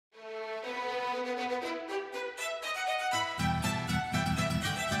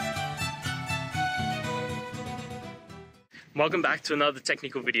Welcome back to another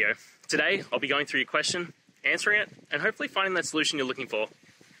technical video. Today, I'll be going through your question, answering it, and hopefully finding that solution you're looking for.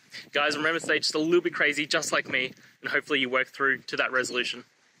 Guys, remember to stay just a little bit crazy, just like me, and hopefully you work through to that resolution.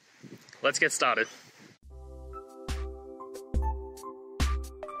 Let's get started.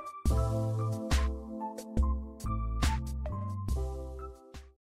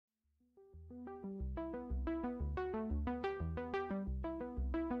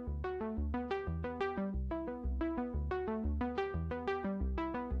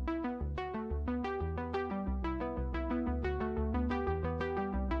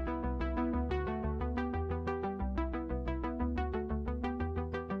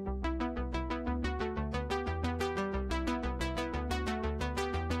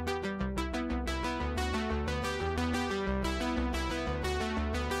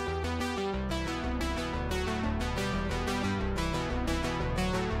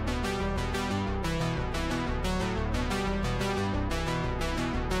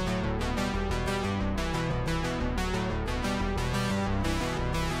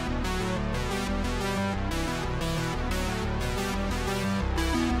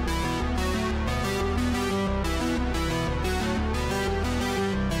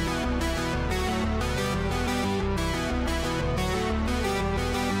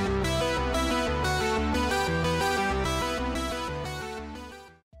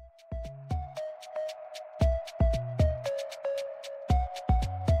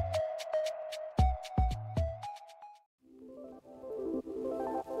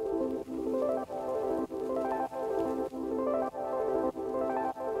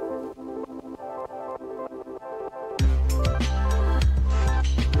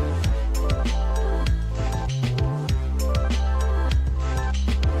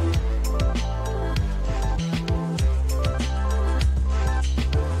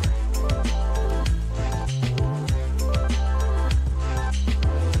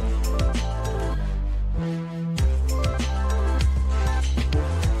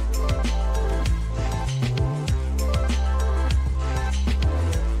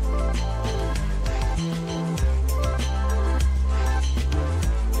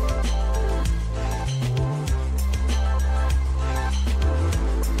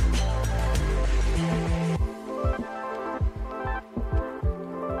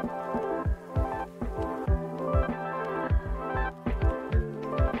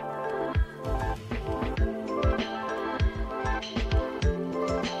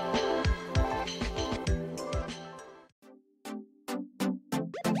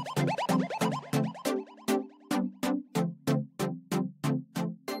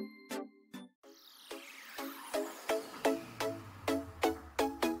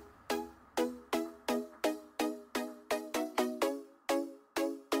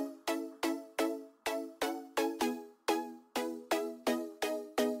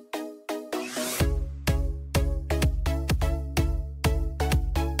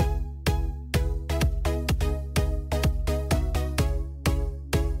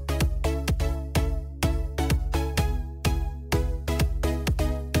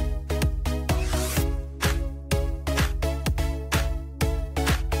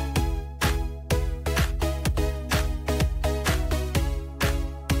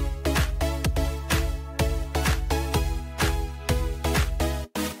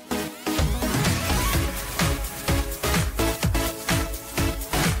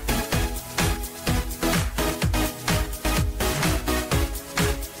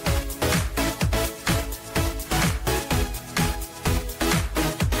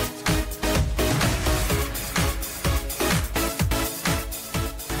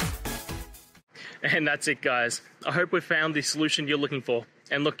 And that's it, guys. I hope we found the solution you're looking for.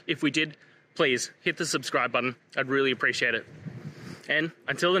 And look, if we did, please hit the subscribe button. I'd really appreciate it. And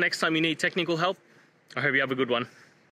until the next time you need technical help, I hope you have a good one.